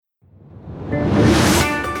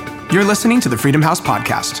You're listening to the Freedom House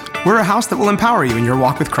Podcast. We're a house that will empower you in your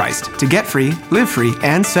walk with Christ to get free, live free,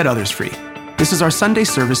 and set others free. This is our Sunday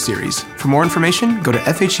service series. For more information, go to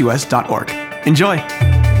fhus.org. Enjoy.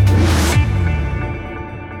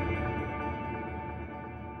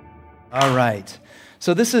 All right.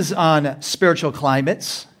 So this is on spiritual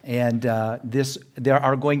climates, and there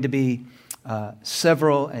are going to be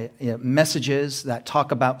several messages that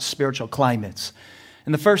talk about spiritual climates.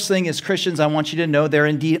 And the first thing is, Christians, I want you to know there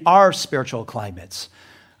indeed are spiritual climates.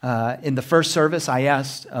 In the first service, I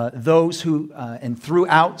asked those who, and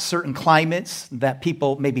throughout certain climates that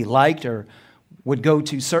people maybe liked or would go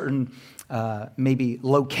to certain maybe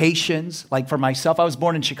locations. Like for myself, I was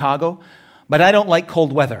born in Chicago, but I don't like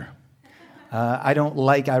cold weather. I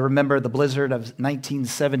remember the blizzard of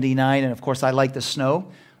 1979, and of course I like the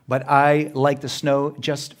snow, but I like the snow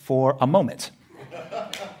just for a moment.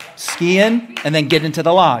 Skiing, and then get into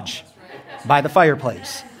the lodge by the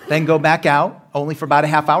fireplace. Then go back out, only for about a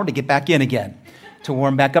half hour to get back in again, to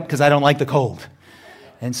warm back up, because I don't like the cold.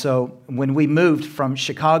 And so when we moved from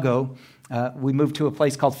Chicago, we moved to a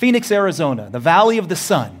place called Phoenix, Arizona, the Valley of the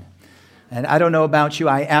Sun. And I don't know about you,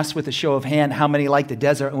 I asked with a show of hand how many liked the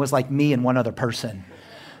desert, and it was like me and one other person.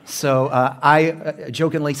 So I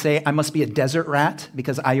jokingly say I must be a desert rat,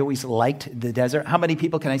 because I always liked the desert. How many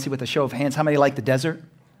people can I see with a show of hands? How many like the desert?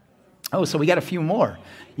 Oh, so we got a few more.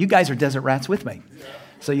 You guys are desert rats with me.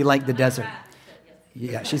 So you like the desert.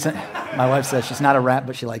 Yeah, my wife says she's not a rat,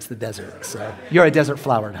 but she likes the desert. So you're a desert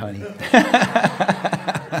flower, honey.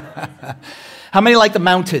 How many like the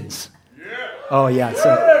mountains? Oh, yeah.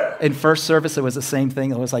 So in first service, it was the same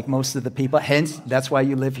thing. It was like most of the people. Hence, that's why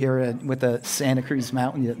you live here with the Santa Cruz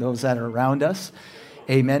Mountain, those that are around us.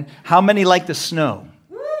 Amen. How many like the snow?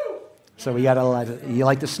 So we got a lot. You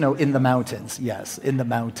like the snow in the mountains? Yes, in the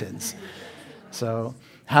mountains. So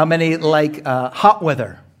how many like hot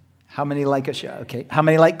weather? How many like okay? How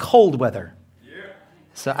many like cold weather? Yeah.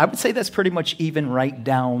 So I would say that's pretty much even right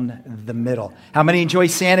down the middle. How many enjoy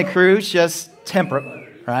Santa Cruz? Just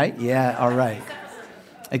temperate, right? Yeah, all right.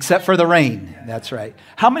 Except for the rain. That's right.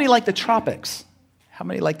 How many like the tropics? How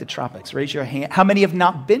many like the tropics? Raise your hand. How many have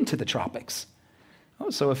not been to the tropics? Oh,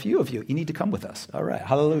 so a few of you need to come with us. All right,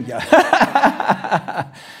 hallelujah.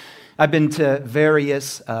 I've been to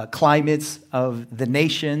various climates of the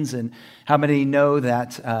nations, and how many know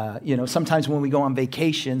that, sometimes when we go on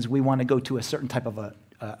vacations, we want to go to a certain type of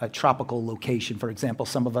a tropical location. For example,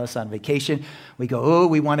 some of us on vacation, we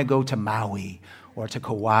want to go to Maui or to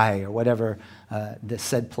Kauai or whatever the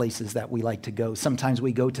said places that we like to go. Sometimes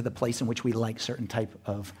we go to the place in which we like certain type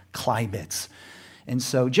of climates. And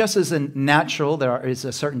so just as in natural, there is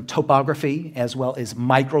a certain topography as well as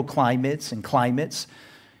microclimates and climates.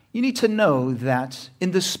 You need to know that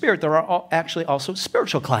in the spirit, there are actually also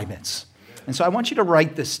spiritual climates. And so I want you to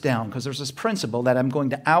write this down, because there's this principle that I'm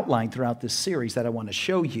going to outline throughout this series that I want to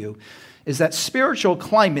show you, is that spiritual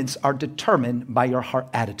climates are determined by your heart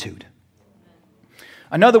attitude.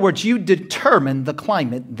 In other words, you determine the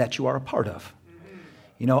climate that you are a part of.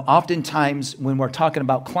 You know, oftentimes when we're talking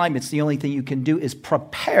about climates, the only thing you can do is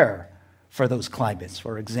prepare for those climates.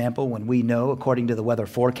 For example, when we know, according to the weather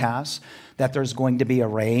forecast, that there's going to be a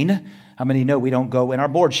rain, how many know we don't go in our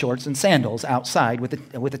board shorts and sandals outside with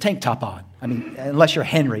a tank top on? I mean, unless you're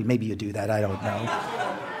Henry, maybe you do that, I don't know.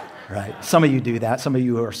 Right? Some of you do that. Some of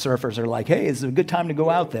you who are surfers are like, hey, it's a good time to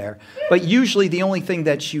go out there. But usually the only thing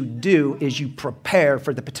that you do is you prepare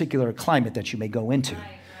for the particular climate that you may go into.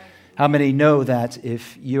 How many know that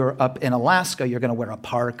if you're up in Alaska, you're going to wear a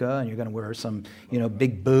parka and you're going to wear some,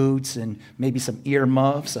 big boots and maybe some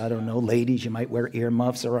earmuffs? I don't know, ladies, you might wear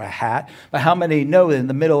earmuffs or a hat. But how many know that in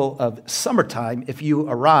the middle of summertime, if you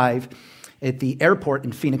arrive at the airport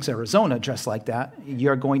in Phoenix, Arizona, dressed like that,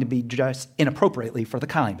 you're going to be dressed inappropriately for the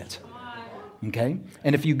climate? Okay?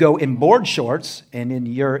 And if you go in board shorts and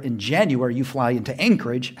in January you fly into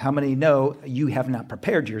Anchorage, how many know you have not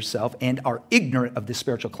prepared yourself and are ignorant of the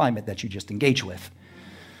spiritual climate that you just engage with?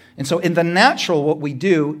 And so in the natural, what we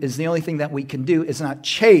do is the only thing that we can do is not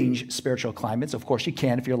change spiritual climates. Of course you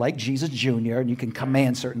can if you're like Jesus Jr. and you can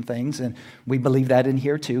command certain things, and we believe that in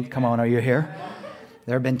here too. Come on, are you here?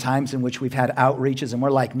 There have been times in which we've had outreaches and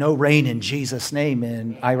we're like, no rain in Jesus' name.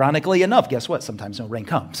 And ironically enough, guess what? Sometimes no rain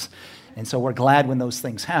comes. And so we're glad when those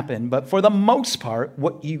things happen. But for the most part,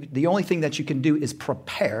 the only thing that you can do is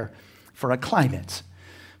prepare for a climate.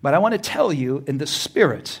 But I want to tell you, in the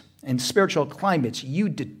spirit, in spiritual climates, you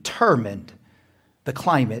determined the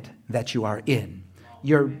climate that you are in.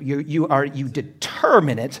 You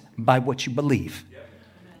determine it by what you believe,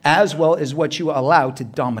 as well as what you allow to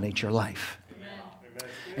dominate your life.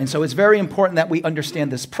 And so it's very important that we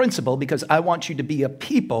understand this principle because I want you to be a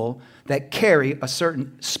people that carry a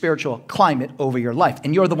certain spiritual climate over your life.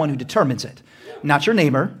 And you're the one who determines it, not your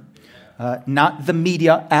neighbor, not the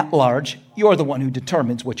media at large. You're the one who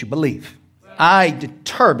determines what you believe. I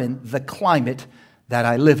determine the climate that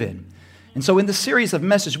I live in. And so in the series of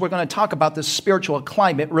messages, we're going to talk about the spiritual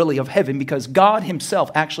climate really of heaven because God himself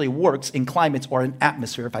actually works in climates or an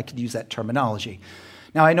atmosphere, if I could use that terminology.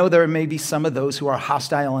 Now, I know there may be some of those who are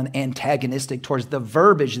hostile and antagonistic towards the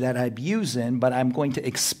verbiage that I'm using, but I'm going to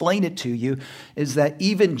explain it to you, is that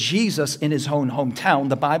even Jesus in his own hometown,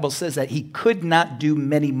 the Bible says that he could not do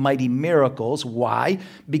many mighty miracles. Why?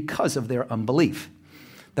 Because of their unbelief.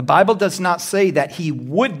 The Bible does not say that he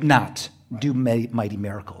would not do mighty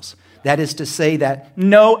miracles. That is to say that,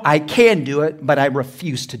 no, I can do it, but I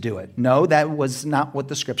refuse to do it. No, that was not what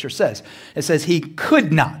the scripture says. It says he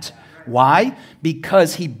could not. Why?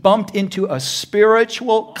 Because he bumped into a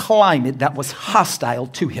spiritual climate that was hostile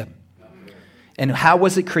to him. And how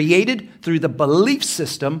was it created? Through the belief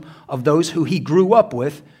system of those who he grew up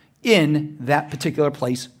with in that particular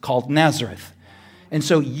place called Nazareth. And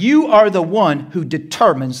so you are the one who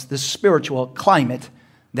determines the spiritual climate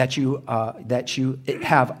that you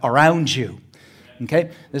have around you.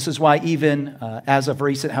 Okay? This is why even as of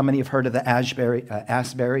recent, how many have heard of the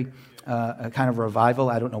Asbury kind of revival?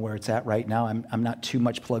 I don't know where it's at right now. I'm not too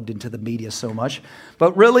much plugged into the media so much.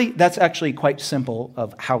 But really, that's actually quite simple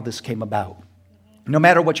of how this came about. No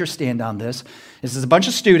matter what your stand on this is a bunch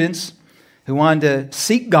of students who wanted to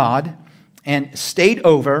seek God and stayed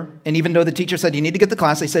over. And even though the teacher said, you need to get the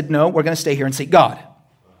class, they said, no, we're going to stay here and seek God.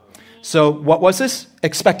 So what was this?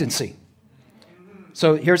 Expectancy.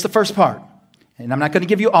 So here's the first part. And I'm not going to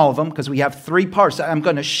give you all of them because we have 3 parts that I'm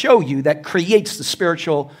going to show you that creates the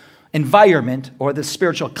spiritual environment or the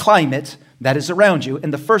spiritual climate that is around you.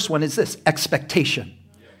 And the first one is this, expectation.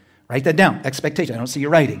 Write that down, expectation. I don't see you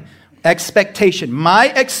writing. Expectation.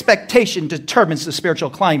 My expectation determines the spiritual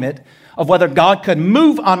climate of whether God could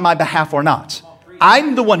move on my behalf or not.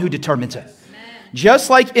 I'm the one who determines it. Just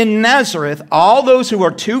like in Nazareth, all those who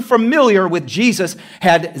were too familiar with Jesus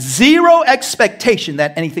had zero expectation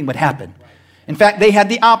that anything would happen. In fact, they had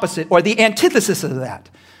the opposite or the antithesis of that.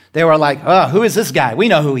 They were like, oh, who is this guy? We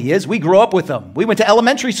know who he is. We grew up with him. We went to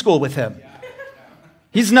elementary school with him.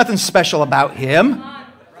 He's nothing special about him.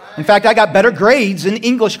 In fact, I got better grades in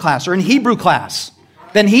English class or in Hebrew class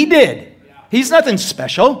than he did. He's nothing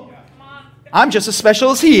special. I'm just as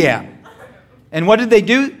special as he am. And what did they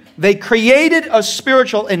do? They created a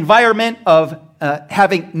spiritual environment of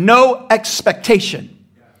having no expectation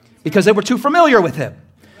because they were too familiar with him.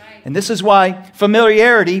 And this is why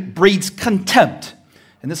familiarity breeds contempt.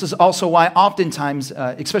 And this is also why oftentimes,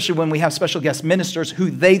 especially when we have special guest ministers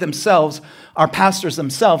who they themselves are pastors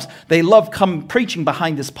themselves, they love come preaching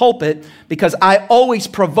behind this pulpit because I always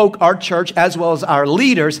provoke our church as well as our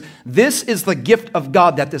leaders. This is the gift of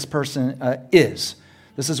God that this person is.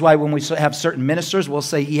 This is why when we have certain ministers, we'll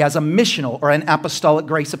say he has a missional or an apostolic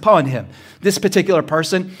grace upon him. This particular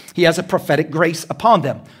person, he has a prophetic grace upon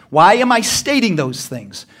them. Why am I stating those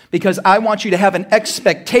things? Because I want you to have an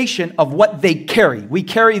expectation of what they carry. We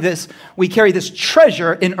carry this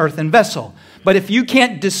treasure in earthen vessel. But if you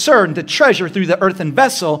can't discern the treasure through the earthen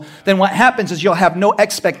vessel, then what happens is you'll have no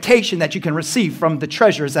expectation that you can receive from the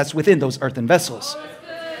treasures that's within those earthen vessels.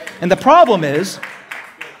 And the problem is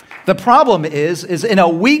in a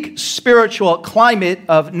weak spiritual climate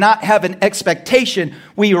of not having expectation,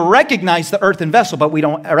 we recognize the earthen vessel, but we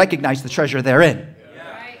don't recognize the treasure therein.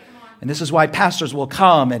 And this is why pastors will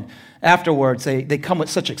come and afterwards they come with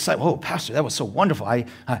such excitement. Oh, pastor, that was so wonderful. I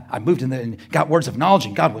moved in there and got words of knowledge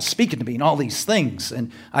and God was speaking to me and all these things.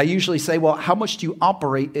 And I usually say, well, how much do you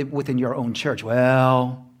operate within your own church?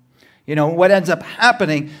 Well, you know, what ends up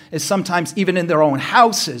happening is sometimes even in their own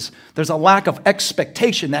houses, there's a lack of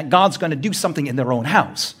expectation that God's going to do something in their own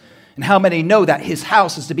house. And how many know that his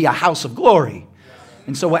house is to be a house of glory?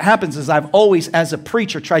 And so what happens is I've always, as a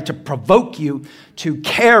preacher, tried to provoke you to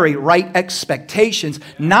carry right expectations,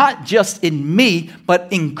 not just in me,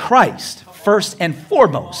 but in Christ, first and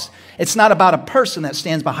foremost. It's not about a person that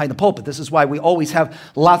stands behind the pulpit. This is why we always have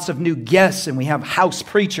lots of new guests and we have house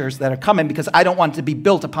preachers that are coming because I don't want it to be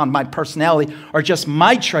built upon my personality or just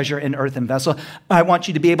my treasure in earthen vessel. I want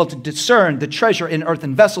you to be able to discern the treasure in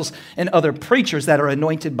earthen vessels and other preachers that are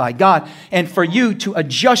anointed by God, and for you to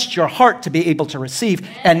adjust your heart to be able to receive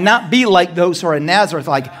and not be like those who are in Nazareth,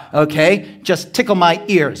 like, okay, just tickle my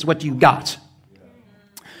ears. What do you got?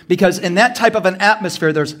 Because in that type of an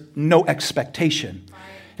atmosphere, there's no expectation.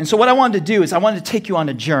 And so what I wanted to do is I wanted to take you on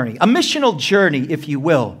a journey, a missional journey, if you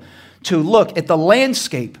will, to look at the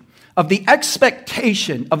landscape of the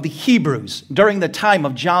expectation of the Hebrews during the time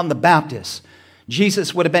of John the Baptist.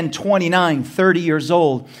 Jesus would have been 29, 30 years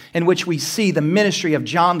old, in which we see the ministry of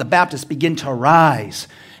John the Baptist begin to rise.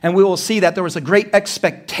 And we will see that there was a great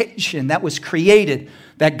expectation that was created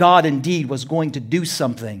that God indeed was going to do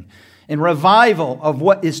something. And revival of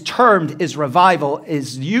what is termed is revival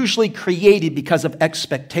is usually created because of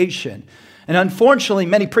expectation. And unfortunately,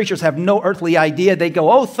 many preachers have no earthly idea. They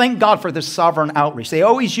go, oh, thank God for this sovereign outreach. They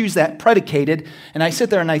always use that predicated. And I sit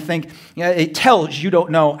there and I think, it tells you don't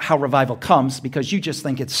know how revival comes because you just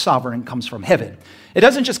think it's sovereign and comes from heaven. It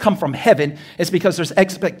doesn't just come from heaven. It's because there's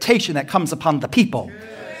expectation that comes upon the people.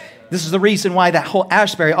 This is the reason why that whole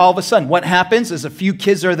Ashbury, all of a sudden, what happens is a few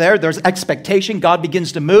kids are there, there's expectation, God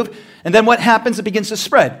begins to move, and then what happens? It begins to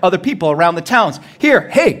spread. Other people around the towns hear,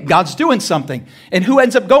 hey, God's doing something. And who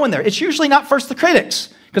ends up going there? It's usually not first the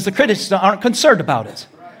critics, because the critics aren't concerned about it.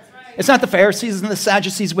 It's not the Pharisees and the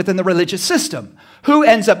Sadducees within the religious system. Who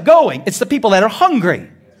ends up going? It's the people that are hungry.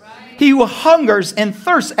 He who hungers and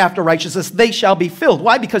thirsts after righteousness, they shall be filled.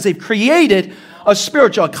 Why? Because they've created a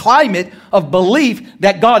spiritual climate of belief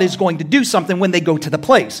that God is going to do something when they go to the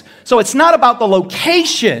place. So it's not about the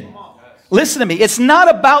location. Listen to me. It's not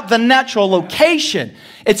about the natural location.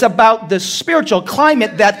 It's about the spiritual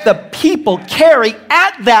climate that the people carry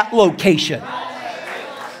at that location.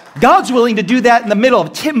 God's willing to do that in the middle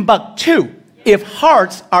of Timbuktu if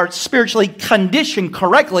hearts are spiritually conditioned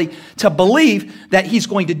correctly to believe that He's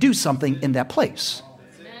going to do something in that place.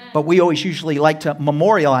 But we always usually like to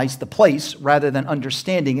memorialize the place rather than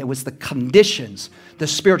understanding it was the conditions, the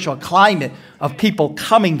spiritual climate of people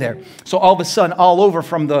coming there. So all of a sudden, all over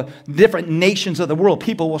from the different nations of the world,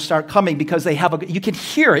 people will start coming because they have you can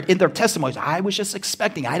hear it in their testimonies. I was just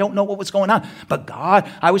expecting. I don't know what was going on. But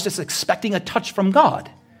God, I was just expecting a touch from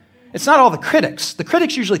God. It's not all the critics. The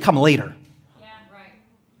critics usually come later.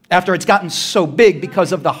 After it's gotten so big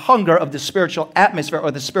because of the hunger of the spiritual atmosphere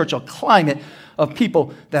or the spiritual climate of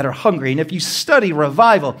people that are hungry. And if you study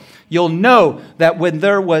revival, you'll know that when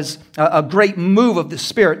there was a great move of the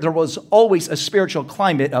Spirit, there was always a spiritual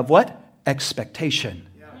climate of what? Expectation.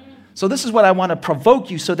 So this is what I want to provoke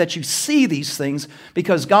you so that you see these things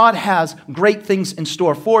because God has great things in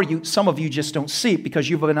store for you. Some of you just don't see it because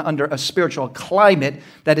you've been under a spiritual climate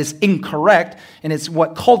that is incorrect, and it's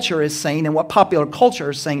what culture is saying and what popular culture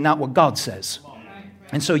is saying, not what God says.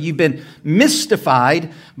 And so you've been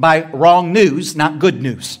mystified by wrong news, not good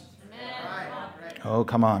news. Oh,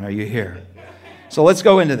 come on, are you here? So let's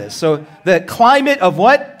go into this. So the climate of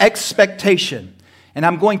what? Expectation. And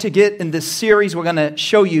I'm going to get in this series, we're going to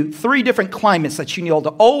show you 3 different climates that you need to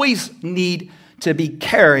always need to be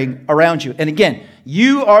carrying around you. And again,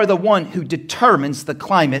 you are the one who determines the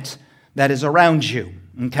climate that is around you,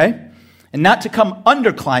 okay? And not to come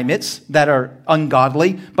under climates that are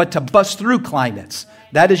ungodly, but to bust through climates.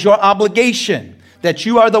 That is your obligation. That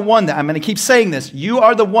you are the one that, I'm going to keep saying this, you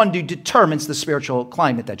are the one who determines the spiritual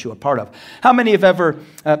climate that you are part of. How many have ever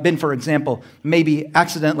been, for example, maybe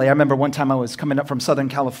accidentally, I remember one time I was coming up from Southern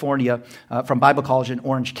California, from Bible College in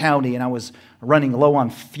Orange County, and I was running low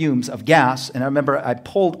on fumes of gas, and I remember I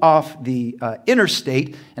pulled off the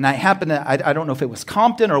interstate, and I happened to, I don't know if it was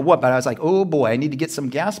Compton or what, but I was like, oh boy, I need to get some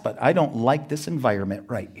gas, but I don't like this environment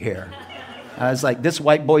right here. I was like, this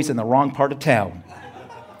white boy's in the wrong part of town.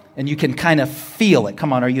 And you can kind of feel it.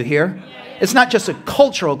 Come on, are you here? It's not just a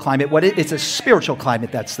cultural climate. It's a spiritual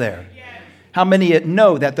climate that's there. How many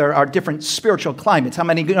know that there are different spiritual climates? How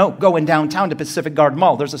many know going downtown to Pacific Garden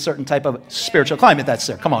Mall, there's a certain type of spiritual climate that's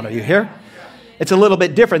there? Come on, are you here? It's a little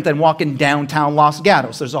bit different than walking downtown Los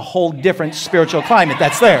Gatos. There's a whole different spiritual climate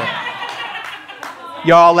that's there.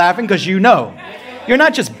 You're all laughing because you know. You're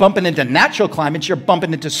not just bumping into natural climates, you're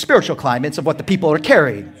bumping into spiritual climates of what the people are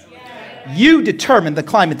carrying. You determine the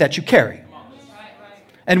climate that you carry.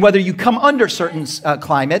 And whether you come under certain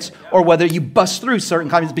climates or whether you bust through certain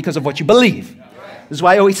climates because of what you believe. This is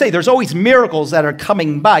why I always say there's always miracles that are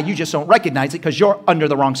coming by. You just don't recognize it because you're under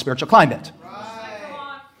the wrong spiritual climate.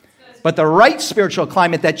 But the right spiritual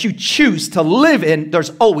climate that you choose to live in,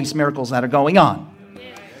 there's always miracles that are going on.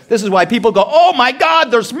 This is why people go, oh my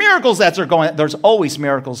God, there's miracles that are going on. There's always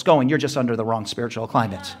miracles going. You're just under the wrong spiritual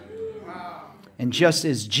climate. And just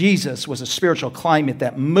as Jesus was a spiritual climate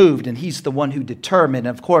that moved, and He's the one who determined,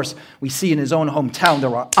 and of course, we see in His own hometown, there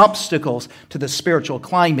were obstacles to the spiritual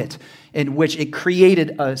climate in which it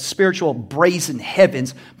created a spiritual brazen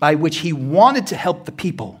heavens by which He wanted to help the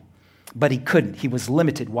people, but He couldn't. He was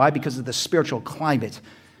limited. Why? Because of the spiritual climate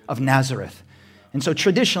of Nazareth. And so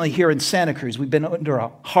traditionally here in Santa Cruz, we've been under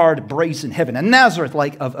a hard brazen heaven, a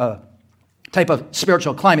Nazareth-like of a type of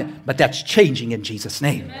spiritual climate, but that's changing in Jesus'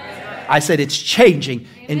 name. I said it's changing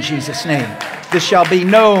in Jesus' name. This shall be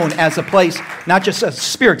known as a place, not just of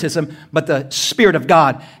spiritism, but the Spirit of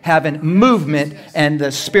God having movement and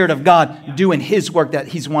the Spirit of God doing His work that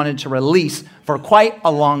He's wanted to release for quite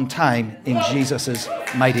a long time in Jesus'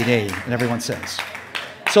 mighty name. And everyone says.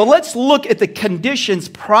 So let's look at the conditions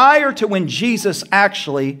prior to when Jesus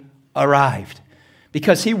actually arrived.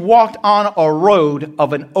 Because He walked on a road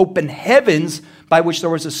of an open heavens by which there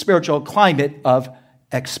was a spiritual climate of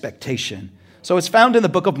expectation. So it's found in the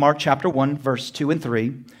book of Mark, chapter 1, verse 2 and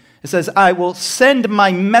 3. It says, I will send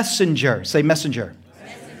my messenger. Say messenger.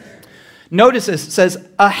 Messenger. Notice this. It says,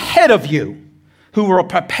 ahead of you, who will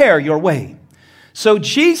prepare your way. So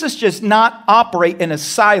Jesus does not operate in a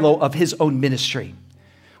silo of His own ministry.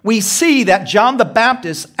 We see that John the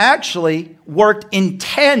Baptist actually worked in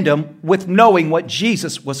tandem with knowing what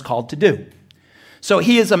Jesus was called to do. So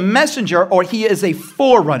he is a messenger, or he is a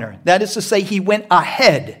forerunner. That is to say, he went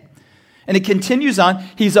ahead. And it continues on.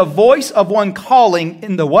 He's a voice of one calling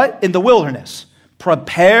in the what? In the wilderness.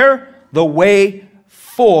 Prepare the way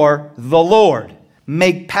for the Lord.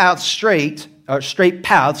 Make paths straight, or straight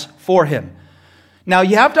paths for him. Now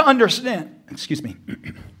you have to understand,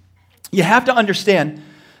 you have to understand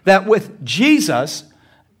that with Jesus,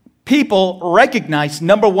 people recognize,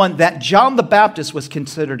 number one, that John the Baptist was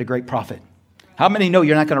considered a great prophet. How many know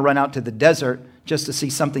you're not going to run out to the desert just to see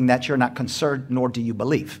something that you're not concerned, nor do you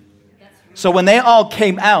believe? So when they all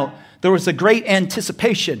came out, there was a great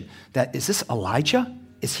anticipation that, is this Elijah?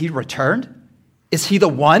 Is he returned? Is he the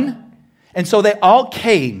one? And so they all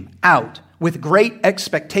came out with great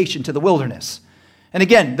expectation to the wilderness. And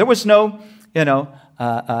again, there was no,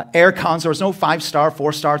 air cons. There was no 5-star,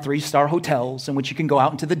 4-star, 3-star hotels in which you can go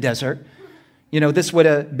out into the desert. This would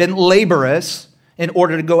have been laborious in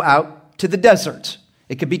order to go out to the desert.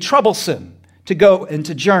 It could be troublesome to go and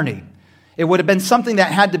to journey. It would have been something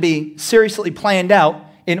that had to be seriously planned out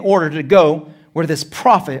in order to go where this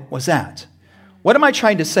prophet was at. What am I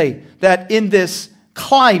trying to say? That in this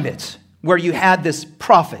climate where you had this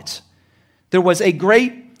prophet, there was a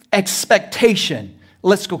great expectation.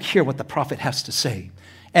 Let's go hear what the prophet has to say.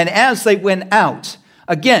 And as they went out,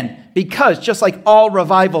 again, because just like all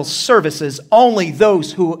revival services, only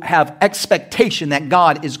those who have expectation that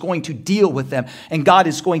God is going to deal with them and God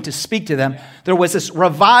is going to speak to them, there was this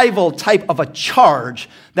revival type of a charge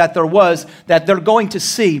that there was, that they're going to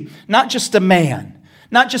see not just a man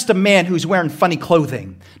who's wearing funny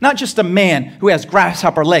clothing, not just a man who has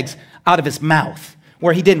grasshopper legs out of his mouth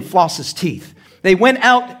where he didn't floss his teeth. They went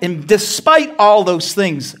out, and despite all those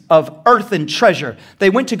things of earthen treasure, they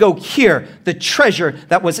went to go hear the treasure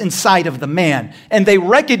that was inside of the man. And they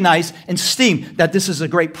recognized and esteemed that this is a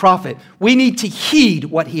great prophet. We need to heed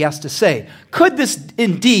what he has to say. Could this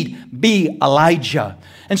indeed be Elijah?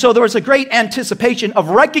 And so there was a great anticipation of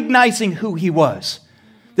recognizing who he was.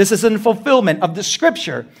 This is in fulfillment of the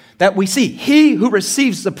scripture that we see. He who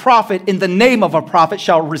receives the prophet in the name of a prophet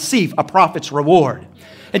shall receive a prophet's reward.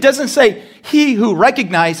 It doesn't say he who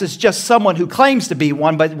recognizes just someone who claims to be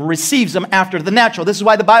one, but receives them after the natural. This is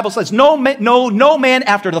why the Bible says, no man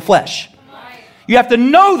after the flesh. You have to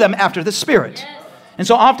know them after the Spirit. And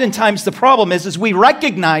so oftentimes the problem is we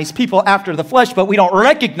recognize people after the flesh, but we don't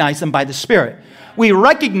recognize them by the Spirit. We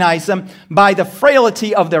recognize them by the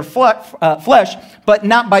frailty of their flesh, but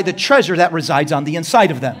not by the treasure that resides on the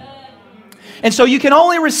inside of them. And so you can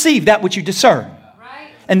only receive that which you discern.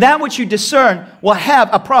 And that which you discern will have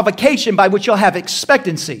a provocation by which you'll have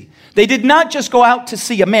expectancy. They did not just go out to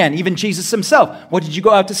see a man, even Jesus himself. What did you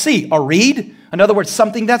go out to see? A reed? In other words,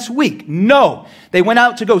 something that's weak. No. They went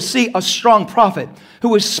out to go see a strong prophet who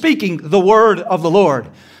was speaking the word of the Lord.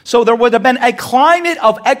 So there would have been a climate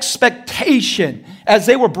of expectation as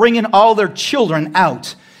they were bringing all their children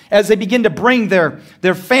out, as they begin to bring their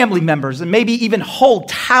family members, and maybe even whole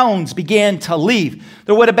towns began to leave.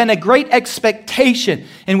 There would have been a great expectation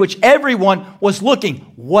in which everyone was looking,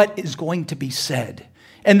 what is going to be said?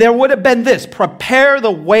 And there would have been this, prepare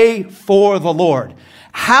the way for the Lord.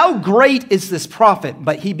 How great is this prophet?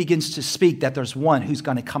 But he begins to speak that there's one who's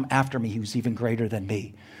going to come after me who's even greater than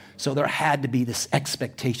me. So there had to be this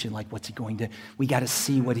expectation, like what's he going to, we got to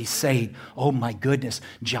see what he's saying. Oh my goodness,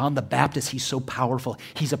 John the Baptist, he's so powerful.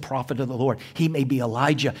 He's a prophet of the Lord. He may be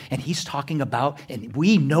Elijah, and he's talking about, and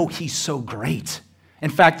we know he's so great.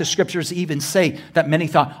 In fact, the scriptures even say that many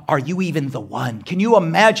thought, are you even the one? Can you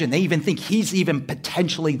imagine? They even think he's even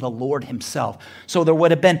potentially the Lord himself. So there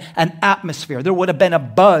would have been an atmosphere. There would have been a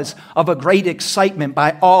buzz of a great excitement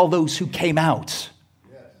by all those who came out.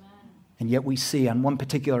 And yet we see on one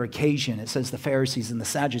particular occasion, it says the Pharisees and the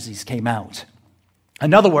Sadducees came out.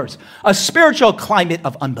 In other words, a spiritual climate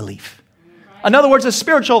of unbelief. In other words, a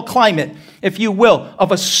spiritual climate, if you will,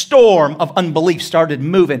 of a storm of unbelief started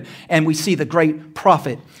moving. And we see the great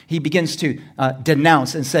prophet. He begins to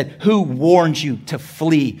denounce and said, who warned you to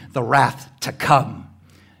flee the wrath to come?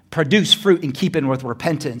 Produce fruit in keeping with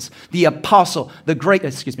repentance. The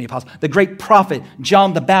great prophet,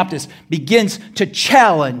 John the Baptist, begins to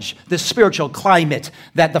challenge the spiritual climate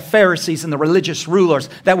that the Pharisees and the religious rulers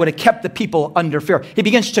that would have kept the people under fear. He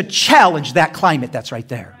begins to challenge that climate that's right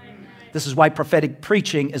there. This is why prophetic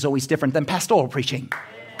preaching is always different than pastoral preaching.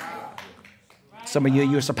 Some of you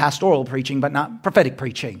use pastoral preaching, but not prophetic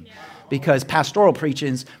preaching. Because pastoral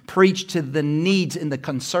preachings preach to the needs and the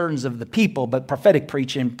concerns of the people, but prophetic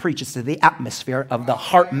preaching preaches to the atmosphere of the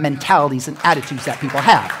heart mentalities and attitudes that people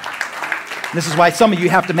have. This is why some of you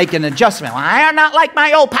have to make an adjustment. Well, I am not like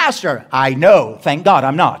my old pastor. I know. Thank God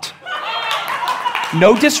I'm not.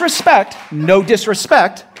 No disrespect,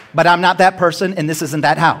 but I'm not that person, and this isn't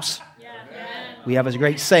that house. We have a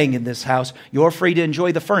great saying in this house, you're free to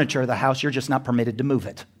enjoy the furniture of the house, you're just not permitted to move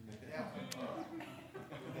it.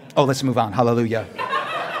 Oh, let's move on. Hallelujah.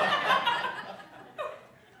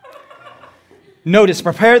 Notice,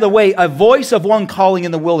 prepare the way, a voice of one calling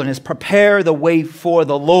in the wilderness, prepare the way for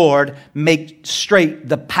the Lord, make straight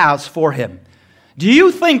the paths for him. Do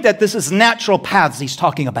you think that this is natural paths he's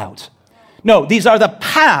talking about? No, these are the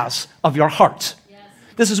paths of your heart.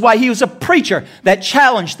 This is why he was a preacher that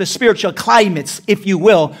challenged the spiritual climates, if you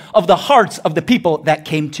will, of the hearts of the people that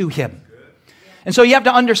came to him. And so you have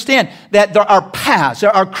to understand that there are paths, there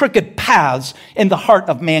are crooked paths in the heart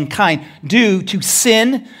of mankind due to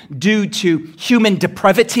sin, due to human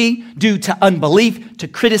depravity, due to unbelief, to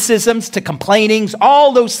criticisms, to complainings,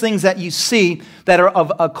 all those things that you see that are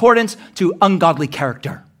of accordance to ungodly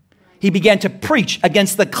character. He began to preach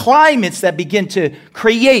against the climates that begin to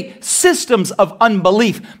create systems of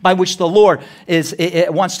unbelief by which the Lord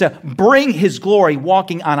wants to bring his glory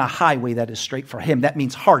walking on a highway that is straight for him. That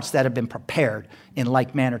means hearts that have been prepared in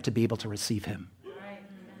like manner to be able to receive him.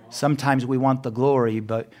 Sometimes we want the glory,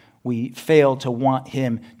 but we fail to want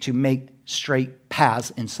him to make straight paths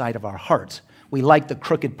inside of our hearts. We like the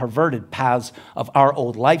crooked, perverted paths of our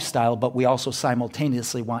old lifestyle, but we also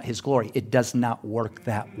simultaneously want his glory. It does not work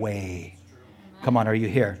that way. Come on, are you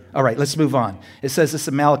here? All right, let's move on. It says this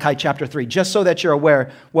in Malachi chapter 3. Just so that you're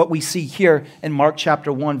aware, what we see here in Mark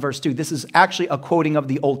chapter 1, verse 2, this is actually a quoting of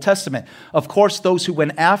the Old Testament. Of course, those who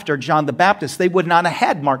went after John the Baptist, they would not have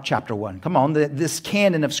had Mark chapter 1. Come on, this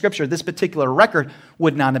canon of Scripture, this particular record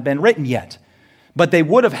would not have been written yet. But they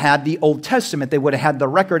would have had the Old Testament. They would have had the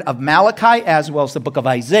record of Malachi as well as the book of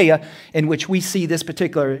Isaiah, in which we see this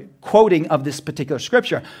particular quoting of this particular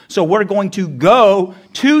scripture. So we're going to go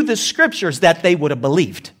to the scriptures that they would have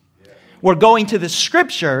believed. We're going to the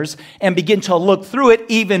scriptures and begin to look through it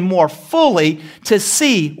even more fully to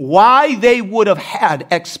see why they would have had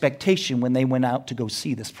expectation when they went out to go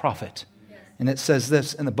see this prophet. And it says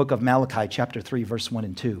this in the book of Malachi, chapter 3, verse 1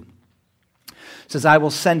 and 2. It says, I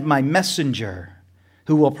will send my messenger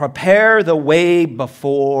who will prepare the way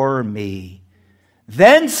before me.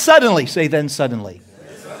 Then suddenly, say then suddenly.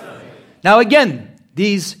 Now again,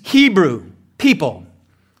 these Hebrew people,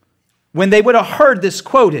 when they would have heard this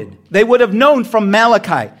quoted, they would have known from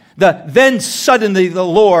Malachi, then suddenly the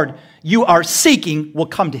Lord you are seeking will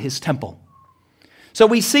come to his temple. So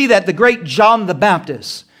we see that the great John the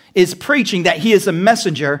Baptist is preaching that he is a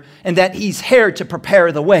messenger and that he's here to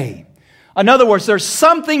prepare the way. In other words, there's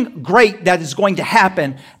something great that is going to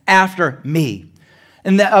happen after me.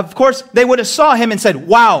 And of course, they would have saw him and said,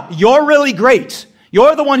 wow, you're really great.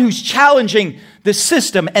 You're the one who's challenging the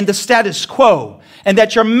system and the status quo, and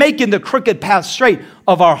that you're making the crooked path straight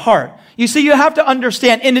of our heart. You see, you have to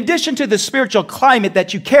understand, in addition to the spiritual climate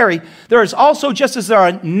that you carry, there is also, just as there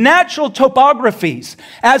are natural topographies,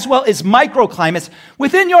 as well as microclimates,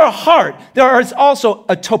 within your heart, there is also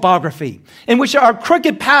a topography in which there are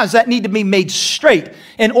crooked paths that need to be made straight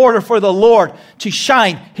in order for the Lord to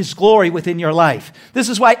shine his glory within your life. This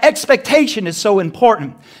is why expectation is so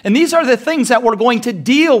important. And these are the things that we're going to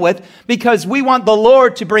deal with because we want the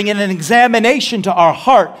Lord to bring in an examination to our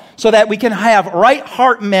heart so that we can have right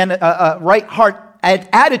heart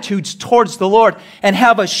attitudes towards the Lord and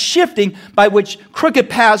have a shifting by which crooked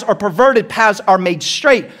paths or perverted paths are made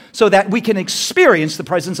straight so that we can experience the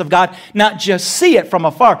presence of God, not just see it from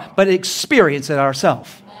afar, but experience it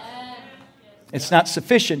ourselves. It's not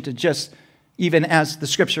sufficient to just, even as the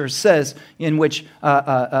scripture says, in which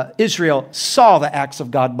Israel saw the acts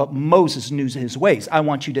of God, but Moses knew his ways. I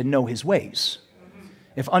want you to know his ways.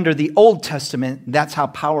 If under the Old Testament, that's how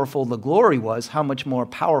powerful the glory was, how much more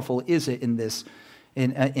powerful is it in this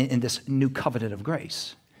new covenant of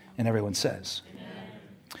grace? And everyone says.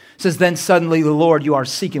 Amen. It says, then suddenly the Lord you are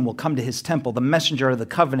seeking will come to his temple. The messenger of the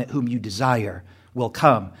covenant whom you desire will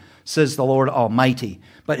come, says the Lord Almighty.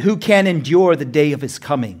 But who can endure the day of his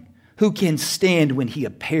coming? Who can stand when he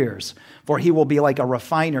appears? For he will be like a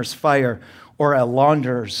refiner's fire or a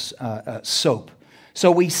launderer's soap. So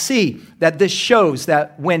we see that this shows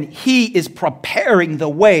that when he is preparing the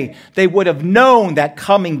way, they would have known that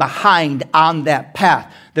coming behind on that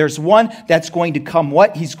path. There's one that's going to come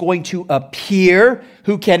what? He's going to appear.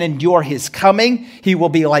 Who can endure his coming? He will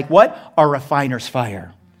be like what? A refiner's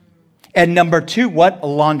fire. And number two, what? A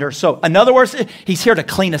launderer's soap. In other words, he's here to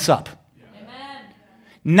clean us up. Amen.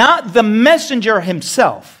 Not the messenger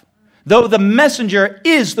himself, though the messenger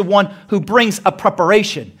is the one who brings a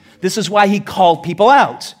preparation. This is why he called people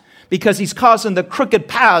out, because he's causing the crooked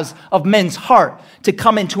paths of men's heart to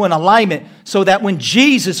come into an alignment so that when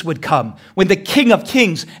Jesus would come, when the King of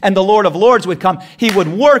Kings and the Lord of Lords would come, he would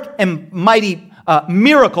work in mighty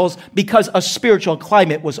miracles because a spiritual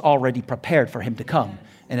climate was already prepared for him to come.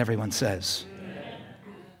 And everyone says.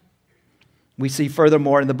 We see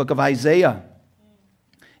furthermore in the book of Isaiah,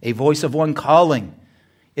 a voice of one calling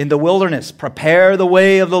in the wilderness, prepare the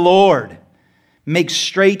way of the Lord. Make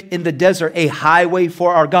straight in the desert a highway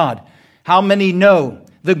for our God. How many know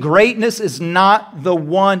the greatness is not the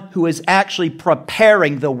one who is actually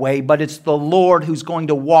preparing the way, but it's the Lord who's going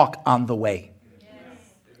to walk on the way. Yes.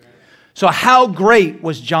 So how great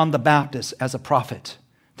was John the Baptist as a prophet?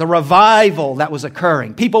 The revival that was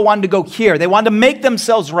occurring. People wanted to go here. They wanted to make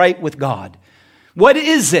themselves right with God. What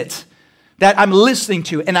is it that I'm listening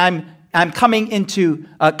to and I'm coming into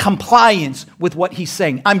compliance with what he's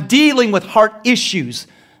saying? I'm dealing with heart issues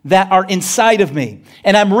that are inside of me.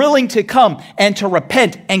 And I'm willing to come and to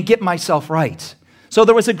repent and get myself right. So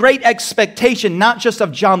there was a great expectation, not just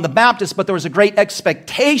of John the Baptist, but there was a great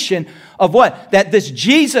expectation of what? That this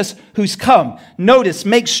Jesus who's come, notice,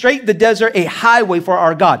 make straight the desert a highway for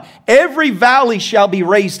our God. Every valley shall be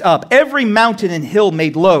raised up, every mountain and hill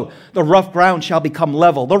made low. The rough ground shall become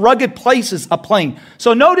level, the rugged places a plain.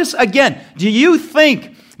 So notice again, do you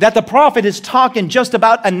think that the prophet is talking just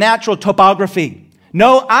about a natural topography?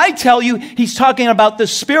 No, I tell you, he's talking about the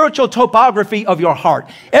spiritual topography of your heart.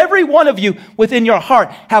 Every one of you within your heart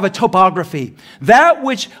have a topography. That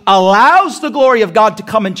which allows the glory of God to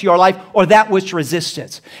come into your life or that which resists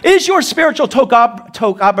it. Is your spiritual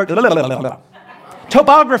topography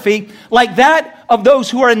like that of those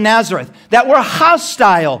who are in Nazareth, that were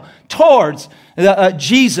hostile towards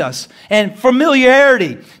Jesus and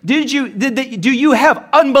familiarity? Do you have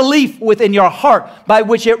unbelief within your heart by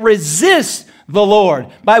which it resists the Lord,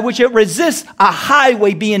 by which it resists a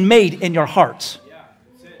highway being made in your heart?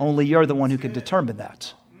 Only you're the one who can determine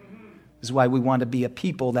that. This is why we want to be a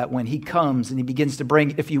people that when he comes and he begins to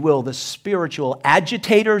bring, if you will, the spiritual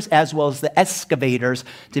agitators as well as the excavators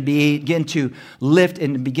to begin to lift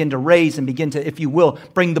and begin to raise and begin to, if you will,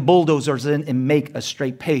 bring the bulldozers in and make a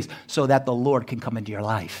straight pace so that the Lord can come into your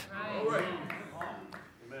life.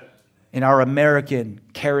 In our American,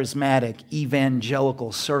 charismatic,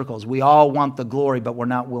 evangelical circles, we all want the glory, but we're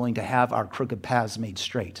not willing to have our crooked paths made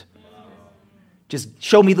straight. Just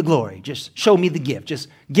show me the glory. Just show me the gift. Just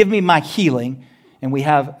give me my healing. And we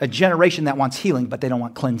have a generation that wants healing, but they don't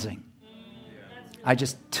want cleansing. I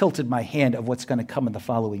just tilted my hand of what's going to come in the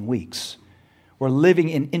following weeks. We're living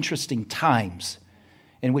in interesting times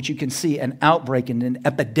in which you can see an outbreak and an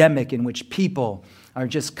epidemic in which people are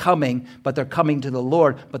just coming, but they're coming to the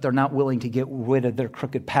Lord, but they're not willing to get rid of their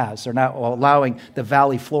crooked paths. They're not allowing the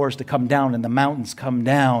valley floors to come down and the mountains come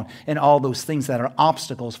down and all those things that are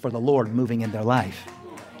obstacles for the Lord moving in their life.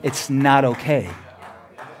 It's not okay.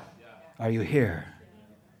 Are you here?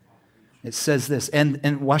 It says this,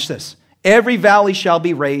 and watch this. Every valley shall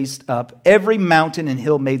be raised up, every mountain and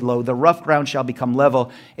hill made low. The rough ground shall become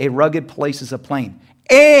level, a rugged place is a plain.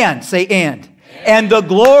 And, say and the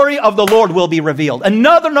glory of the Lord will be revealed.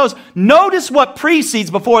 Another notice what precedes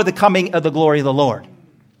before the coming of the glory of the Lord.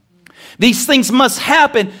 These things must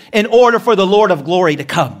happen in order for the Lord of glory to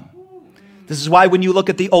come. This is why when you look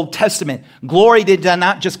at the Old Testament, glory did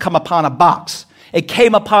not just come upon a box. It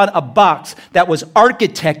came upon a box that was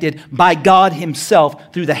architected by God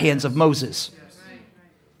himself through the hands of Moses.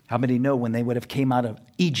 How many know when they would have came out of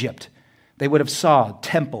Egypt, they would have saw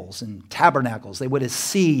temples and tabernacles. They would have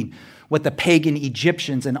seen what the pagan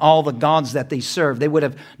Egyptians and all the gods that they served, they would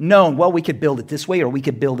have known, well, we could build it this way or we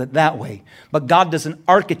could build it that way. But God doesn't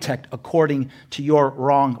architect according to your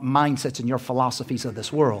wrong mindsets and your philosophies of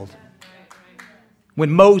this world.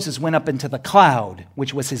 When Moses went up into the cloud,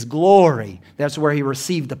 which was his glory, that's where he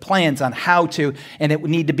received the plans on how to, and it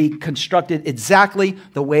would need to be constructed exactly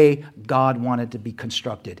the way God wanted to be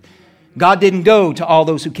constructed. God didn't go to all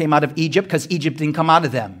those who came out of Egypt because Egypt didn't come out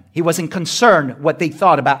of them. He wasn't concerned what they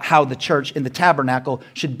thought about how the church in the tabernacle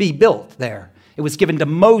should be built there. It was given to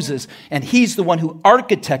Moses, and he's the one who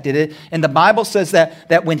architected it. And the Bible says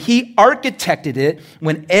that when he architected it,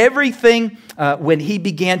 when he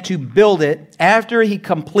began to build it, after he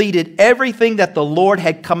completed everything that the Lord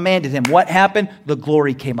had commanded him, what happened? The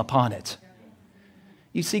glory came upon it.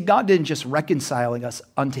 You see, God didn't just reconcile us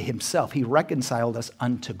unto himself. He reconciled us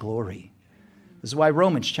unto glory. This is why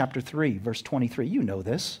Romans chapter 3, verse 23, you know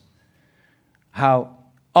this, how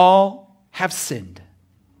all have sinned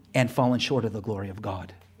and fallen short of the glory of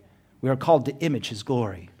God. We are called to image his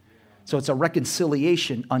glory. So it's a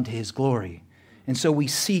reconciliation unto his glory. And so we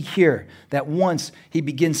see here that once he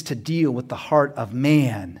begins to deal with the heart of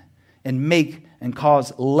man and make and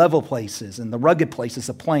cause level places and the rugged places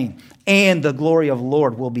a plain, and the glory of the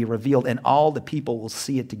Lord will be revealed, and all the people will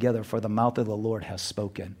see it together, for the mouth of the Lord has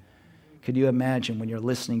spoken. Could you imagine when you're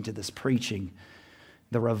listening to this preaching,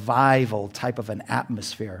 the revival type of an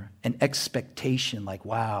atmosphere, an expectation like,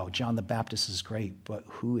 wow, John the Baptist is great, but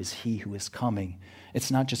who is he who is coming? It's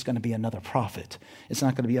not just going to be another prophet. It's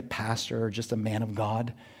not going to be a pastor or just a man of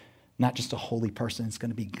God, not just a holy person. It's going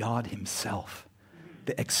to be God himself.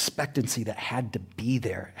 The expectancy that had to be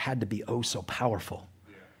there had to be oh so powerful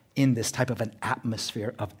in this type of an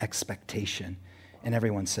atmosphere of expectation. And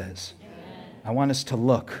everyone says, amen. I want us to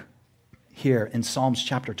look here in Psalms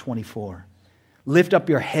chapter 24. Lift up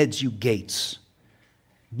your heads, you gates.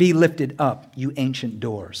 Be lifted up, you ancient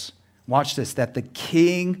doors. Watch this, that the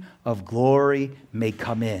King of glory may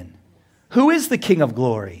come in. Who is the King of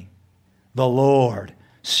glory? The Lord,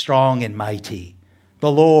 strong and mighty.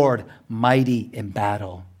 The Lord, mighty in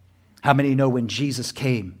battle. How many know when Jesus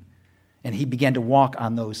came and he began to walk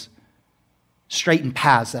on those straightened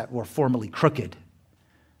paths that were formerly crooked?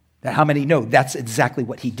 That how many know that's exactly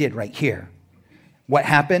what he did right here? What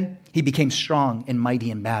happened? He became strong and mighty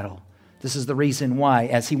in battle. This is the reason why,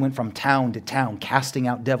 as he went from town to town, casting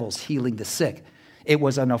out devils, healing the sick, it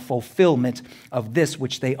was a fulfillment of this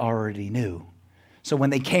which they already knew. So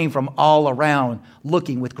when they came from all around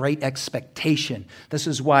looking with great expectation, this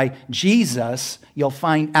is why Jesus, you'll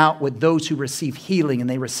find out with those who receive healing and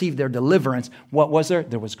they receive their deliverance, what was there?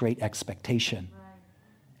 There was great expectation.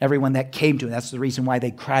 Everyone that came to him, that's the reason why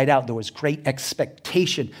they cried out. There was great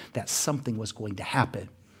expectation that something was going to happen.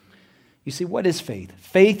 You see, what is faith?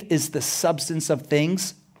 Faith is the substance of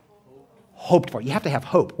things hoped for. You have to have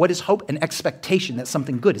hope. What is hope? An expectation that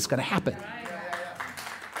something good is going to happen.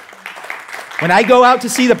 When I go out to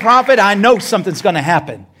see the prophet, I know something's going to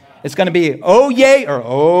happen. It's going to be, oh, yay, or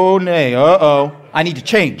oh, nay, uh-oh. I need to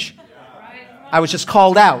change. I was just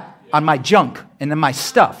called out on my junk and then my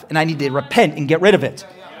stuff, and I need to repent and get rid of it.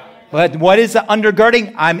 But what is the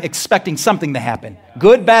undergirding? I'm expecting something to happen.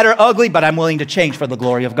 Good, bad, or ugly, but I'm willing to change for the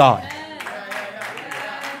glory of God.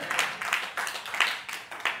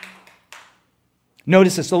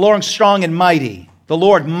 Notice this, the Lord strong and mighty. The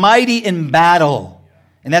Lord mighty in battle.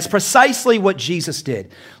 And that's precisely what Jesus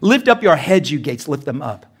did. Lift up your heads, you gates, lift them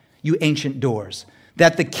up, you ancient doors,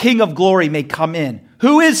 that the King of glory may come in.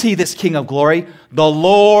 Who is he, this King of glory? The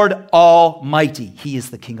Lord Almighty. He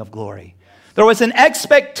is the King of glory. There was an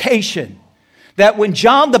expectation that when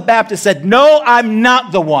John the Baptist said, no, I'm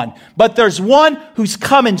not the one, but there's one who's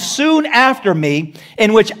coming soon after me,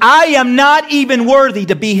 in which I am not even worthy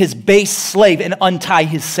to be his base slave and untie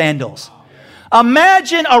his sandals.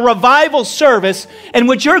 Imagine a revival service in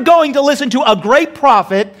which you're going to listen to a great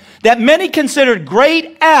prophet that many considered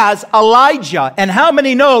great as Elijah. And how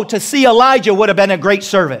many know to see Elijah would have been a great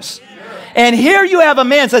service? And here you have a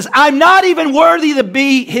man says, I'm not even worthy to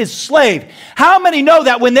be his slave. How many know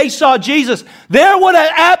that when they saw Jesus, there would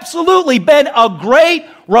have absolutely been a great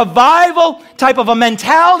revival type of a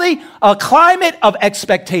mentality, a climate of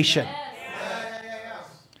expectation.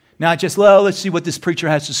 Not just, well, let's see what this preacher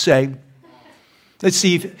has to say. Let's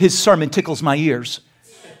see if his sermon tickles my ears.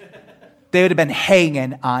 They would have been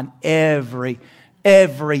hanging on every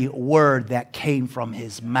word that came from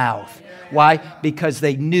his mouth. Why? Because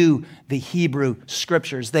they knew the Hebrew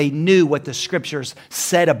scriptures. They knew what the scriptures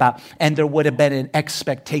said about. And there would have been an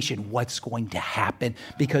expectation. What's going to happen?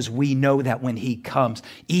 Because we know that when he comes,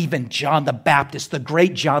 even John the Baptist, the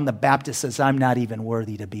great John the Baptist says, I'm not even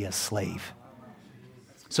worthy to be a slave.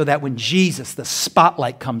 So that when Jesus, the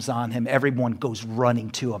spotlight comes on him, everyone goes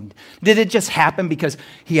running to him. Did it just happen because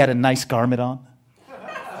he had a nice garment on?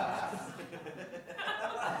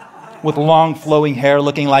 With long flowing hair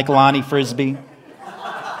looking like Lonnie Frisbee?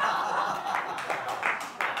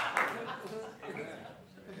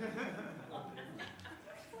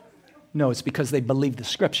 No, it's because they believed the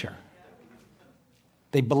scripture.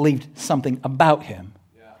 They believed something about him.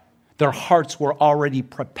 Their hearts were already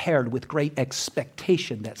prepared with great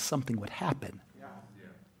expectation that something would happen.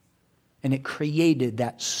 And it created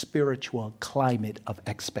that spiritual climate of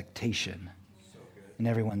expectation. And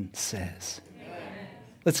everyone says. Amen.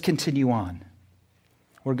 Let's continue on.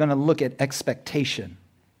 We're going to look at expectation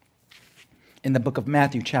in the book of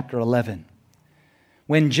Matthew, chapter 11.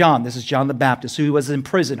 When John, this is John the Baptist, who was in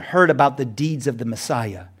prison, heard about the deeds of the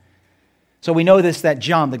Messiah. So we know this, that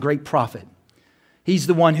John, the great prophet, he's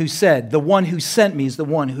the one who said, the one who sent me is the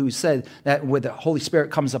one who said that when the Holy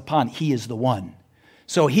Spirit comes upon, he is the one.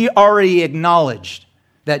 So he already acknowledged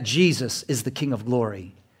that Jesus is the King of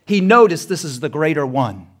glory. He noticed this is the greater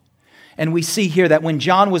one. And we see here that when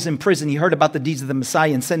John was in prison, he heard about the deeds of the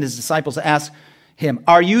Messiah and sent his disciples to ask him,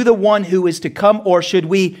 are you the one who is to come, or should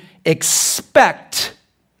we expect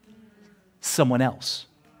someone else?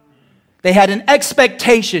 They had an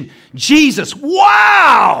expectation. Jesus,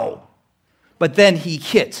 wow! But then he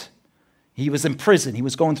hit. He was in prison. He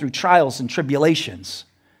was going through trials and tribulations.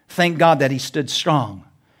 Thank God that he stood strong.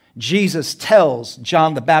 Jesus tells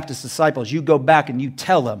John the Baptist's disciples, you go back and you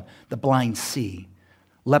tell them the blind see.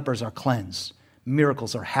 Lepers are cleansed.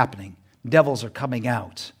 Miracles are happening. Devils are coming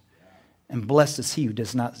out. And blessed is he who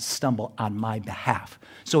does not stumble on my behalf.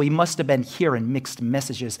 So he must have been hearing mixed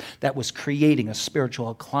messages that was creating a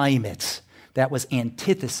spiritual climate that was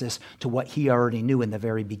antithesis to what he already knew in the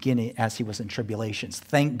very beginning as he was in tribulations.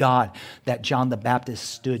 Thank God that John the Baptist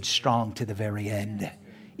stood strong to the very end,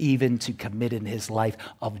 even to commit in his life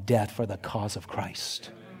of death for the cause of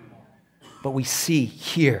Christ. But we see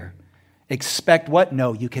here, expect what?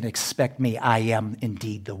 No, you can expect me. I am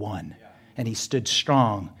indeed the one. And he stood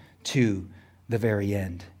strong to the very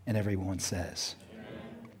end. And everyone says.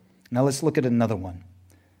 Now let's look at another one.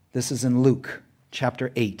 This is in Luke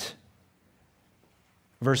chapter 8,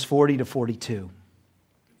 verse 40 to 42.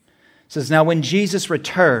 It says, now when Jesus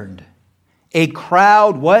returned, a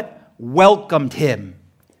crowd, what? Welcomed him.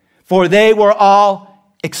 For they were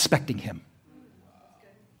all expecting him.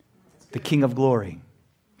 The King of glory.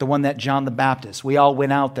 The one that John the Baptist. We all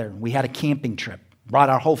went out there. We had a camping trip. Brought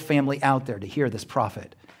our whole family out there to hear this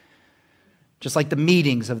prophet. Just like the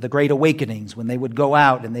meetings of the Great Awakenings, when they would go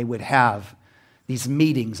out and they would have these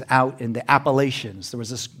meetings out in the Appalachians. There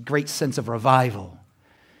was this great sense of revival.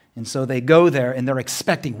 And so they go there and they're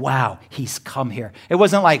expecting, wow, he's come here. It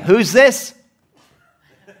wasn't like, who's this?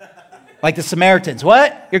 Like the Samaritans.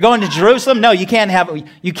 What? You're going to Jerusalem? No, you can't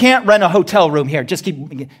rent a hotel room here. Just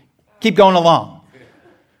keep going along.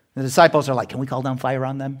 The disciples are like, can we call down fire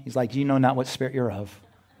on them? He's like, you know not what spirit you're of.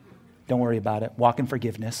 Don't worry about it. Walk in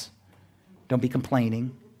forgiveness. Don't be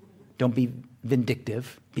complaining. Don't be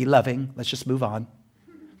vindictive. Be loving. Let's just move on.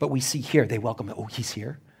 But we see here, they welcome him. Oh, he's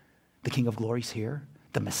here. The King of glory's here.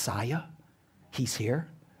 The Messiah, he's here.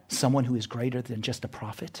 Someone who is greater than just a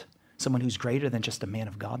prophet. Someone who's greater than just a man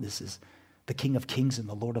of God. This is the King of kings and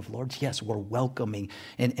the Lord of lords. Yes, we're welcoming.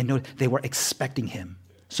 And they were expecting him.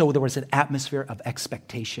 So there was an atmosphere of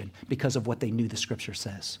expectation because of what they knew the scripture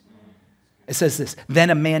says. It says this, then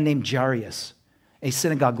a man named Jairus, a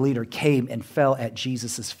synagogue leader, came and fell at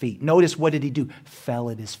Jesus' feet. Notice, what did he do? Fell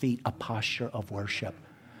at his feet, a posture of worship.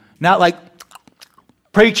 Not like,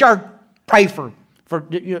 preacher, pray for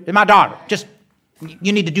my daughter. Just,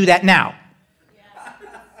 you need to do that now.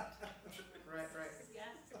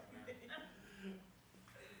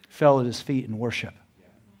 Fell at his feet and worship.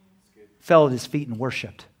 Fell at his feet and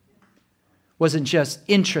worshiped. Wasn't just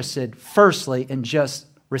interested, firstly, in just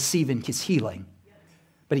receiving his healing.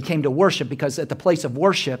 But he came to worship because at the place of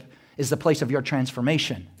worship is the place of your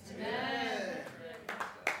transformation.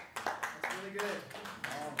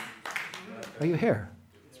 Are you here?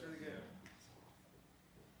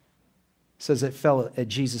 It says it fell at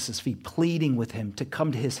Jesus' feet, pleading with him to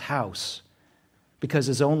come to his house because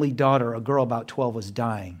his only daughter, a girl about 12, was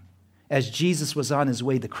dying. As Jesus was on his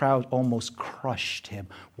way, the crowd almost crushed him.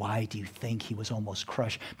 Why do you think he was almost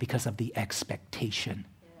crushed? Because of the expectation.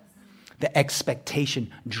 The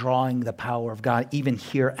expectation drawing the power of God. Even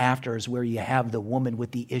hereafter is where you have the woman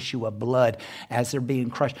with the issue of blood. As they're being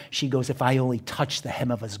crushed, she goes, if I only touch the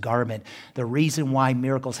hem of his garment. The reason why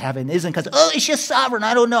miracles happen isn't because, it's just sovereign.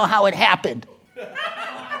 I don't know how it happened.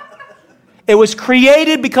 It was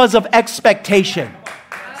created because of expectation.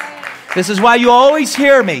 This is why you always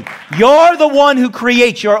hear me. You're the one who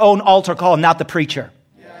creates your own altar call, not the preacher.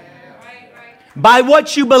 By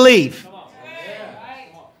what you believe.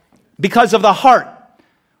 Because of the heart.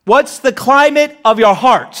 What's the climate of your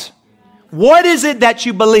heart? What is it that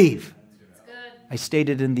you believe? I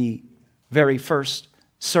stated in the very first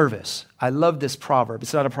service. I love this proverb.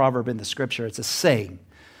 It's not a proverb in the scripture. It's a saying.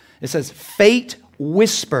 It says, fate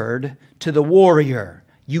whispered to the warrior,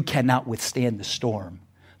 "You cannot withstand the storm."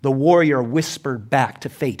 The warrior whispered back to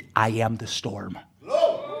fate, "I am the storm."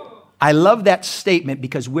 I love that statement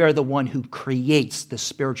because we're the one who creates the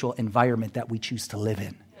spiritual environment that we choose to live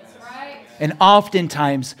in. And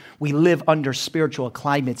oftentimes, we live under spiritual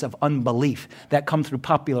climates of unbelief that come through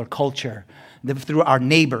popular culture, through our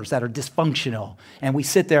neighbors that are dysfunctional. And we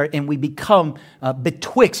sit there and we become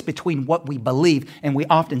betwixt between what we believe, and we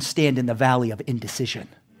often stand in the valley of indecision.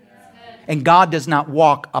 And God does not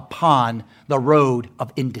walk upon the road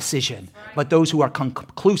of indecision, but those who are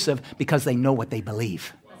conclusive because they know what they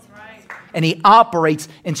believe. And he operates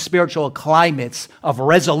in spiritual climates of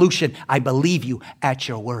resolution. I believe you at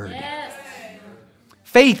your word.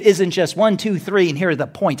 Faith isn't just 1, 2, 3, and here are the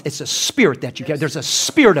points. It's a spirit that you get. There's a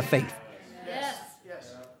spirit of faith.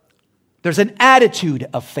 There's an attitude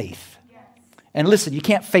of faith. And listen, you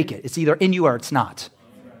can't fake it. It's either in you or it's not.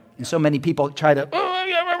 And so many people try to,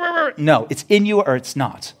 no, it's in you or it's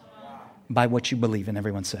not by what you believe, and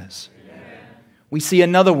everyone says. We see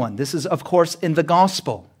another one. This is, of course, in the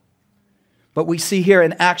gospel. But we see here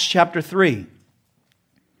in Acts chapter 3,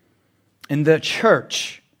 in the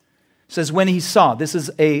church, it says when he saw, this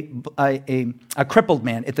is a crippled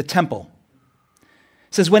man at the temple.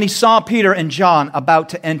 It says when he saw Peter and John about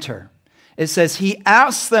to enter, it says he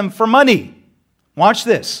asked them for money. Watch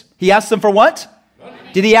this. He asked them for what? Money.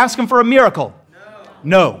 Did he ask them for a miracle?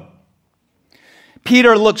 No.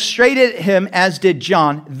 Peter looked straight at him, as did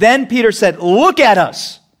John. Then Peter said, "Look at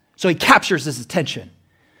us." So he captures his attention.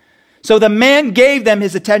 So the man gave them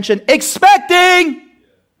his attention, expecting.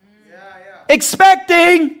 It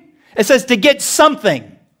says to get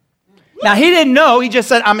something. Now, he didn't know. He just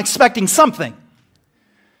said, "I'm expecting something."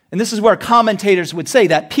 And this is where commentators would say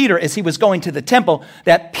that Peter, as he was going to the temple,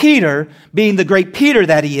 that Peter, being the great Peter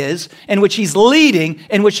that he is, in which he's leading,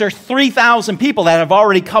 in which there are 3,000 people that have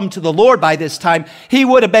already come to the Lord by this time, he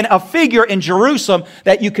would have been a figure in Jerusalem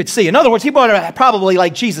that you could see. In other words, he would have probably,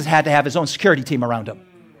 like Jesus, had to have his own security team around him.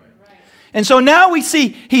 And so now we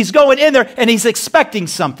see he's going in there and he's expecting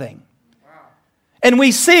something. And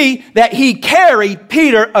we see that he carried,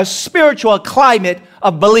 Peter, a spiritual climate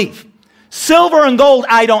of belief. Silver and gold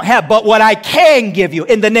I don't have, but what I can give you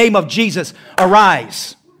in the name of Jesus,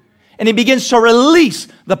 arise. And he begins to release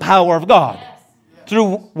the power of God.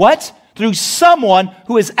 Through what? Through someone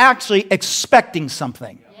who is actually expecting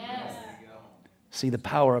something. See the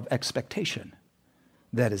power of expectation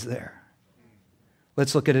that is there.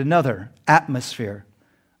 Let's look at another atmosphere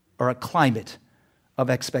or a climate of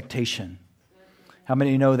expectation. How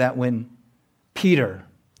many know that when Peter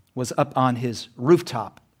was up on his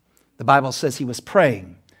rooftop, the Bible says he was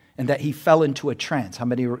praying and that he fell into a trance? How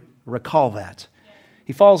many recall that?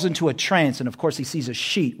 He falls into a trance, and of course he sees a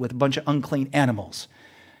sheet with a bunch of unclean animals.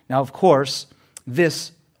 Now, of course,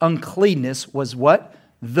 this uncleanness was what?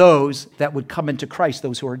 Those that would come into Christ,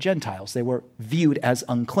 those who are Gentiles. They were viewed as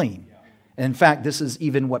unclean. And in fact, this is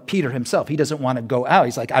even what Peter himself, he doesn't want to go out.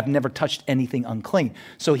 He's like, I've never touched anything unclean.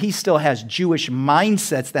 So he still has Jewish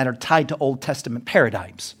mindsets that are tied to Old Testament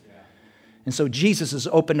paradigms. And so Jesus has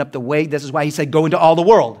opened up the way. This is why he said, go into all the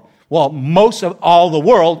world. Well, most of all the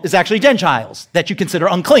world is actually Gentiles that you consider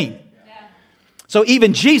unclean. So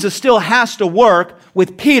even Jesus still has to work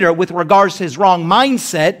with Peter with regards to his wrong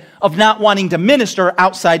mindset of not wanting to minister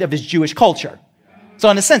outside of his Jewish culture. So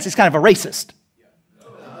in a sense, he's kind of a racist.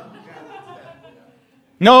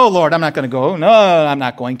 No, Lord, I'm not going to go. No, I'm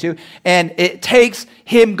not going to. And it takes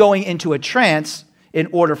him going into a trance in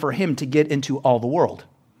order for him to get into all the world.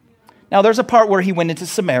 Now, there's a part where he went into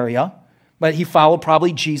Samaria, but he followed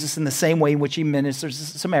probably Jesus in the same way in which he ministers in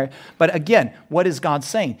Samaria. But again, what is God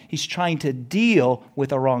saying? He's trying to deal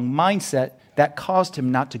with a wrong mindset that caused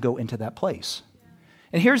him not to go into that place.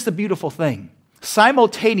 And here's the beautiful thing.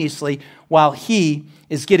 Simultaneously, while he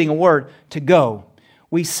is getting a word to go,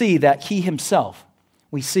 we see that he himself,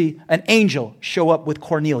 we see an angel show up with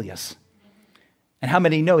Cornelius. And how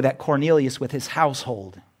many know that Cornelius with his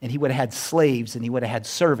household, and he would have had slaves and he would have had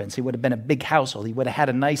servants. He would have been a big household. He would have had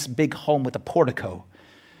a nice big home with a portico.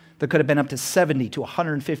 There could have been up to 70 to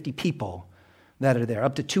 150 people that are there,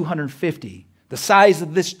 up to 250. The size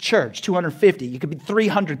of this church, 250. It could be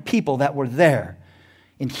 300 people that were there.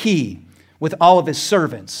 And he, with all of his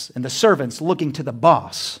servants, and the servants looking to the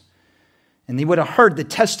boss. And he would have heard the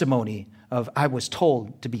testimony of, I was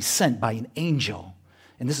told to be sent by an angel.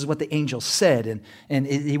 And this is what the angel said, and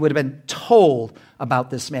he would have been told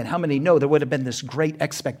about this man. How many know there would have been this great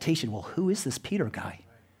expectation? Well, who is this Peter guy?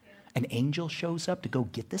 An angel shows up to go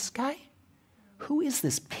get this guy? Who is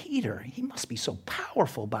this Peter? He must be so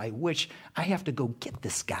powerful by which I have to go get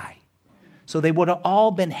this guy. So they would have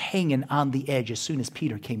all been hanging on the edge as soon as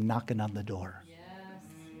Peter came knocking on the door. Yes.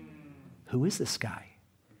 Who is this guy?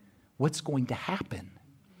 What's going to happen?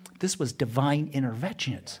 This was divine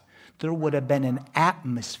intervention. There would have been an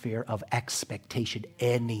atmosphere of expectation.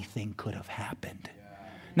 Anything could have happened.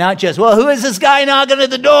 Not just, well, who is this guy knocking at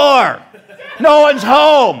the door? No one's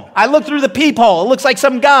home. I looked through the peephole. It looks like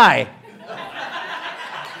some guy.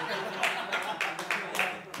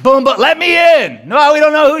 Boom, but let me in. No, we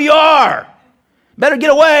don't know who you are. Better get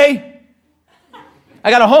away. I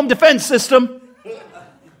got a home defense system.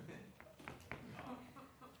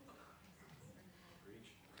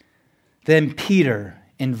 Then Peter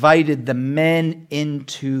invited the men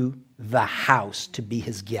into the house to be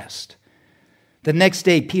his guest. The next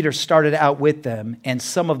day, Peter started out with them, and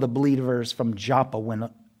some of the believers from Joppa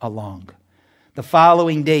went along. The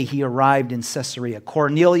following day, he arrived in Caesarea.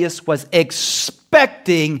 Cornelius was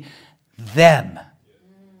expecting them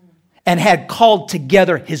and had called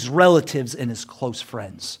together his relatives and his close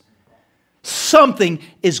friends. Something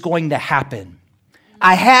is going to happen.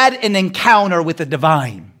 I had an encounter with the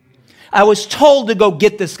divine. I was told to go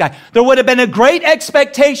get this guy. There would have been a great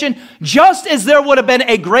expectation, just as there would have been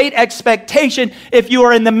a great expectation if you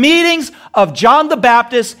were in the meetings of John the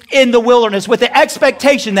Baptist in the wilderness with the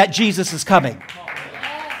expectation that Jesus is coming.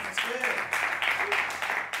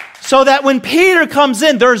 So that when Peter comes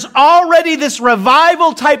in, there's already this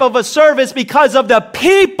revival type of a service because of the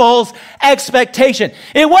people's expectation.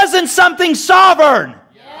 It wasn't something sovereign.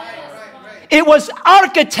 It was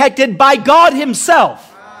architected by God himself.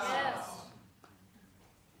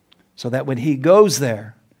 So that when he goes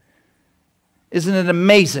there, isn't it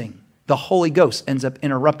amazing? The Holy Ghost ends up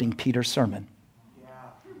interrupting Peter's sermon.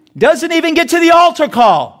 Doesn't even get to the altar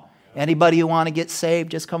call. Anybody who want to get saved,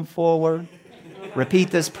 just come forward. Repeat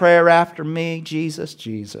this prayer after me. Jesus,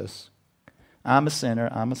 Jesus. I'm a sinner.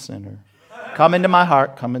 I'm a sinner. Come into my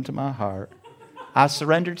heart. Come into my heart. I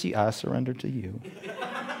surrender to you. I surrender to you.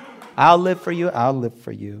 I'll live for you. I'll live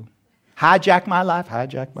for you. Hijack my life.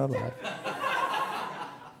 Hijack my life.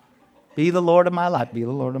 Be the Lord of my life. Be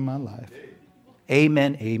the Lord of my life.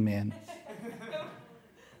 Amen. Amen.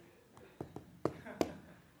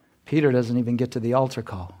 Peter doesn't even get to the altar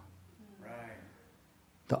call.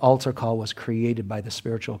 The altar call was created by the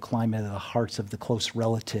spiritual climate of the hearts of the close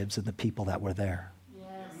relatives and the people that were there.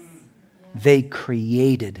 They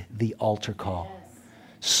created the altar call.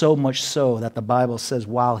 So much so that the Bible says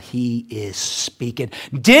while he is speaking,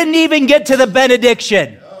 didn't even get to the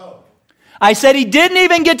benediction. I said he didn't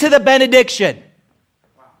even get to the benediction.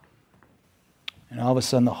 And all of a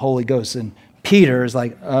sudden the Holy Ghost, and Peter is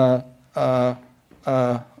like,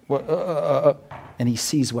 and he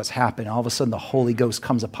sees what's happened. All of a sudden the Holy Ghost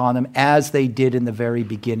comes upon them as they did in the very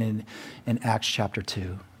beginning in Acts chapter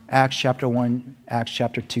 2. Acts chapter 1, Acts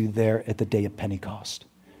chapter 2, there at the day of Pentecost.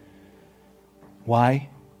 Why?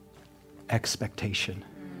 Expectation.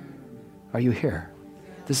 Are you here?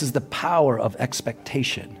 This is the power of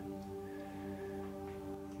expectation.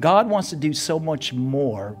 God wants to do so much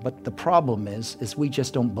more, but the problem is we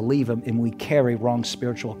just don't believe him and we carry wrong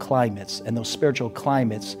spiritual climates. And those spiritual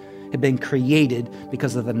climates have been created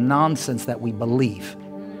because of the nonsense that we believe.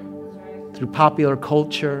 Through popular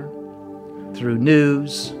culture, through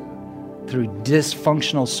news, through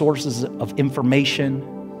dysfunctional sources of information,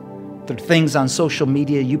 through things on social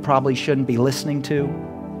media you probably shouldn't be listening to,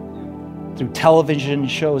 through television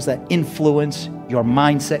shows that influence your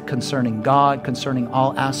mindset concerning God, concerning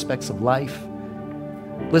all aspects of life.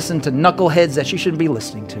 Listen to knuckleheads that you shouldn't be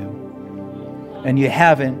listening to. And you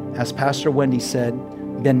haven't, as Pastor Wendy said,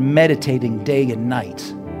 been meditating day and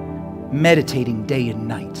night. Meditating day and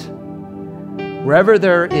night. Wherever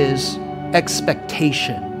there is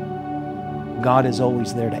expectation, God is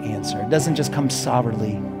always there to answer. It doesn't just come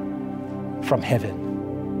sovereignly from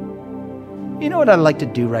heaven. You know what I'd like to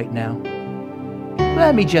do right now?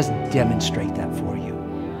 Let me just demonstrate that for you.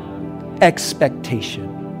 Expectation.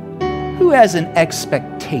 Who has an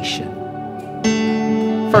expectation?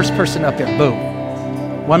 First person up here. Boom.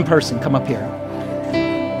 One person, come up here.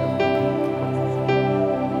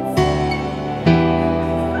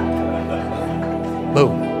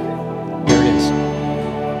 Boom. There it is.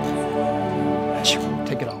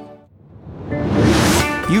 Take it off.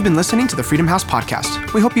 You've been listening to the Freedom House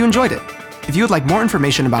podcast. We hope you enjoyed it. If you would like more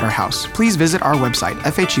information about our house, please visit our website,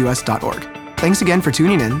 fhus.org. Thanks again for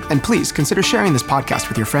tuning in, and please consider sharing this podcast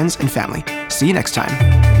with your friends and family. See you next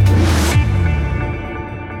time.